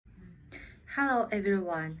Hello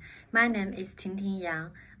everyone, my name is Tingting Yang,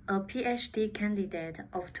 a PhD candidate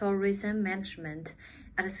of Tourism Management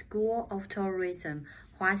at the School of Tourism,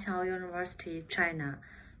 Huaqiao University, China.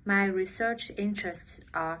 My research interests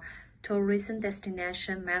are tourism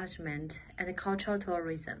destination management and cultural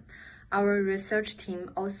tourism. Our research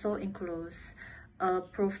team also includes a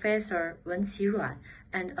Professor Wen Qiruan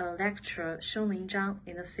and a lecturer Shengling Zhang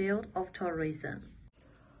in the field of tourism.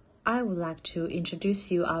 I would like to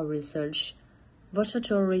introduce you our research. Virtual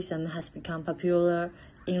tourism has become popular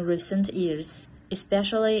in recent years,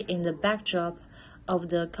 especially in the backdrop of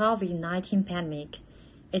the COVID-19 pandemic.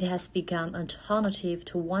 It has become an alternative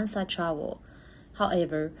to one-side travel.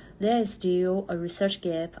 However, there is still a research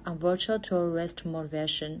gap on virtual tourist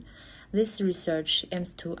motivation. This research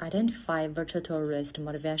aims to identify virtual tourist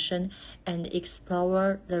motivation and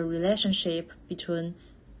explore the relationship between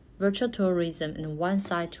virtual tourism and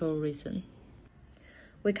one-side tourism.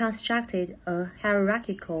 We constructed a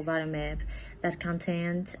hierarchical value map that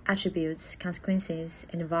contained attributes, consequences,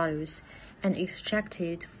 and values, and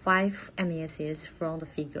extracted 5 aliases from the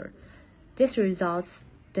figure. These results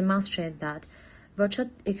demonstrate that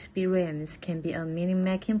virtual experience can be a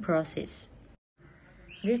meaning-making process.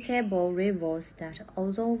 This table reveals that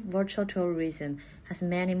although virtual tourism has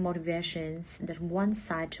many motivations that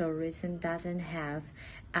one-side tourism doesn't have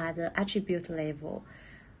at the attribute level,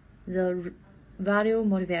 the value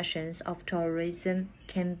motivations of tourism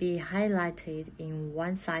can be highlighted in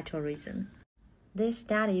one-side tourism. This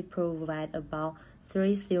study provides about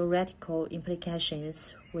 3 theoretical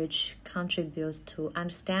implications which contribute to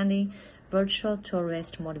understanding virtual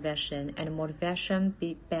tourist motivation and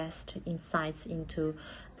motivation-based insights into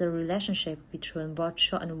the relationship between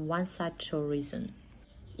virtual and one-side tourism.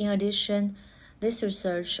 In addition, this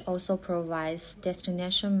research also provides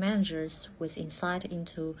destination managers with insight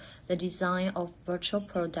into the design of virtual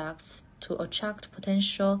products to attract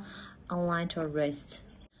potential online tourists.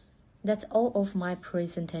 That's all of my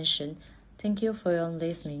presentation. Thank you for your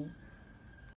listening.